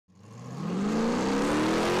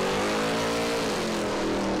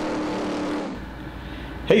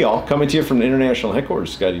Hey y'all, coming to you from the international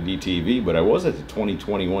headquarters, ScottieDTV, but I was at the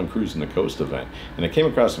 2021 Cruisin The Coast Event, and I came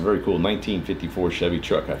across a very cool 1954 Chevy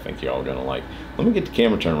truck I think y'all are going to like. Let me get the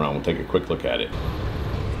camera turned around, we'll take a quick look at it.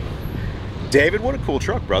 David, what a cool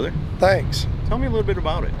truck, brother. Thanks. Tell me a little bit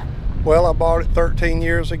about it. Well, I bought it 13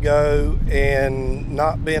 years ago, and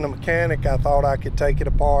not being a mechanic, I thought I could take it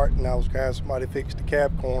apart, and I was going to have somebody fix the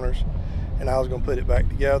cab corners, and I was going to put it back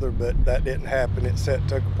together, but that didn't happen. It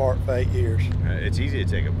took apart for 8 years. It's easy to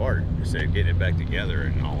take apart. You say getting it back together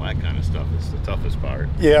and all that kind of stuff is the toughest part.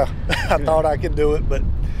 Yeah, I thought I could do it, but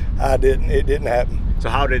I didn't. It didn't happen. So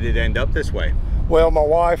how did it end up this way? Well, my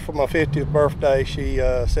wife, for my 50th birthday, she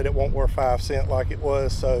said it won't worth 5 cents like it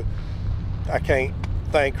was, so I can't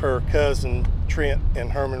thank her cousin Trent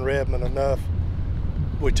and Herman Redmond enough.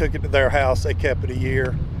 We took it to their house. They kept it a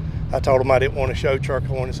year. I told them I didn't want a show truck.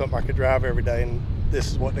 I wanted something I could drive every day, and this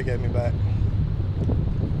is what they gave me back.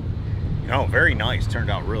 Oh, very nice. Turned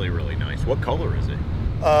out really, really nice. What color is it?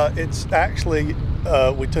 It's actually,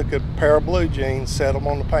 we took a pair of blue jeans, set them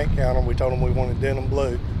on the paint counter, and we told them we wanted denim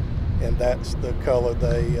blue, and that's the color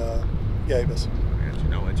they gave us. You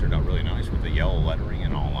know, it turned out really nice with the yellow lettering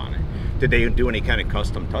and all on it. Did they do any kind of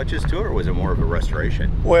custom touches to it, or was it more of a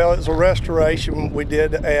restoration? Well, it's a restoration. We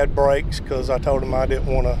did add brakes because I told them I didn't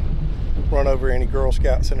want to run over any Girl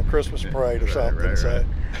Scouts in a Christmas parade or something. Right. So.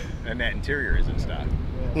 And that interior isn't stock?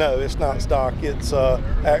 No, it's not stock. It's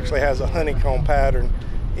actually has a honeycomb pattern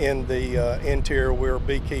in the interior. We're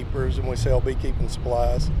beekeepers and we sell beekeeping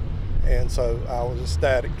supplies. And so I was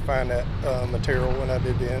ecstatic to find that material when I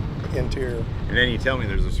did the interior. And then you tell me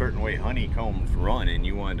there's a certain way honeycombs run, and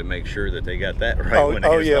you wanted to make sure that they got that right when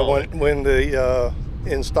they installed it. When the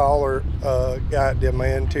installer got did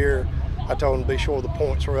my interior, I told him to be sure the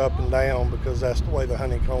points were up and down because that's the way the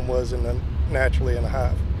honeycomb was naturally in a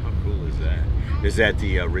hive. How cool is that? Is that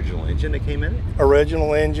the original engine that came in it?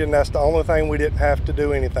 Original engine. That's the only thing we didn't have to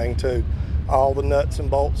do anything to. All the nuts and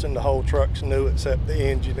bolts in the whole truck's new except the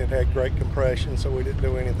engine. It had great compression, so we didn't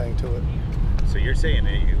do anything to it. So you're saying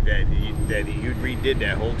that you redid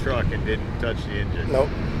that whole truck and didn't touch the engine? Nope.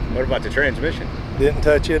 What about the transmission? Didn't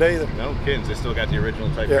touch it either. No kidding. They still got the original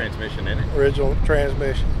type transmission in it? Original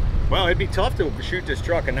transmission. Well, it'd be tough to shoot this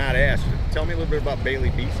truck and not ask. Tell me a little bit about Bailey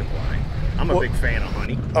Bee Supply. I'm a big fan of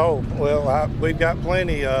honey. Oh, well, we've got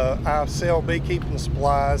plenty. I sell beekeeping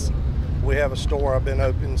supplies. We have a store. I've been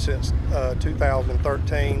open since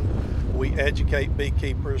 2013. We educate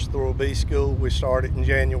beekeepers through a bee school. We started in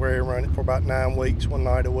January, run it for about 9 weeks, 1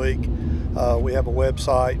 night a week. We have a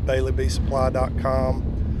website,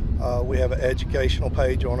 baileybeesupply.com. We have an educational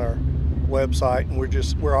page on our website, and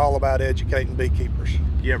we're all about educating beekeepers.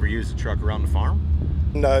 You ever use the truck around the farm?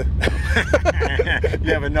 No.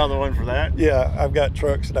 You have another one for that? Yeah, I've got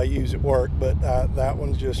trucks that I use at work, but that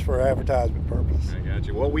one's just for advertisement purpose. I got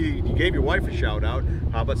you. Well, you gave your wife a shout out.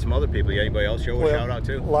 How about some other people? You got anybody else you owe a shout out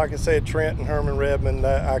to? Like I said, Trent and Herman Redmond,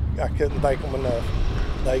 I couldn't thank them enough.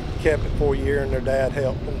 They kept it for a year, and their dad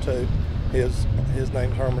helped them too. His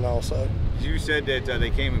name's Herman also. You said that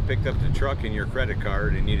they came and picked up the truck and your credit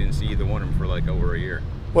card, and you didn't see either one of them for like over a year.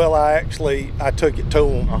 Well, I took it to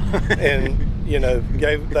them, and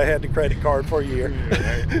they had the credit card for a year.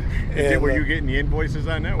 Right. And were you getting the invoices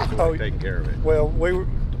on that? Was the wife taking care of it? Well,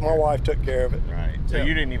 my wife took care of it. Right. So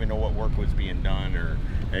you didn't even know what work was being done or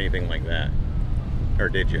anything like that, or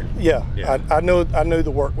did you? Yeah. I knew the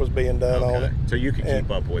work was being done on it. So you could keep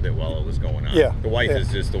up with it while it was going on. Yeah. The wife is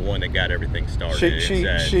just the one that got everything started. She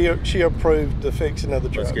approved the fixing of the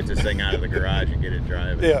truck. Let's get this thing out of the garage and get it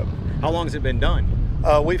driving. Yeah. How long has it been done?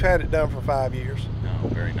 We've had it done for 5 years. Oh,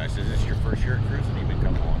 very nice. Is this your first year at Cruisin? You've been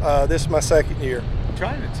coming on? This is my 2nd year.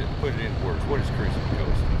 Trying to put it in words. What is Cruisin The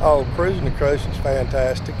Coast? Oh, Cruisin The Coast is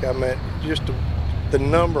fantastic. I mean, just the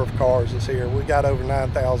number of cars is here. We got over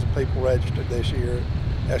 9,000 people registered this year.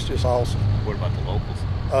 That's just awesome. What about the locals?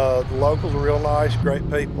 The locals are real nice, great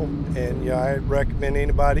people, and I recommend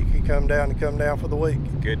anybody can come down for the week.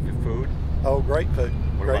 Good food? Oh, great food.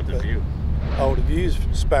 What about the view? Oh, the view's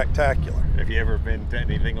spectacular. Have you ever been to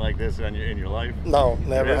anything like this in your life? No,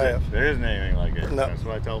 never have. There isn't anything like it. No. That's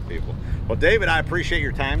what I tell people. Well, David, I appreciate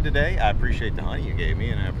your time today. I appreciate the honey you gave me,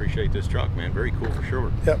 and I appreciate this truck, man. Very cool for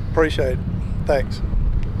sure. Yep, appreciate it. Thanks.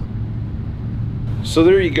 So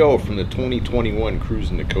there you go from the 2021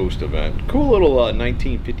 Cruisin The Coast event. Cool little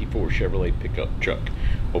 1954 Chevrolet pickup truck.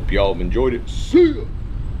 Hope y'all have enjoyed it. See ya!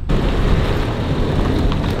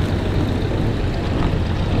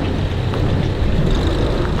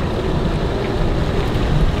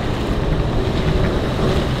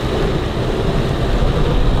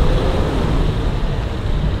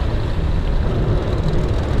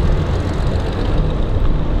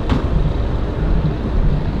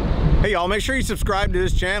 y'all, make sure you subscribe to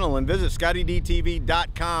this channel and visit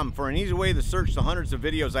ScottieDTV.com for an easy way to search the hundreds of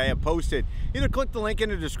videos I have posted. Either click the link in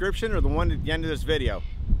the description or the one at the end of this video.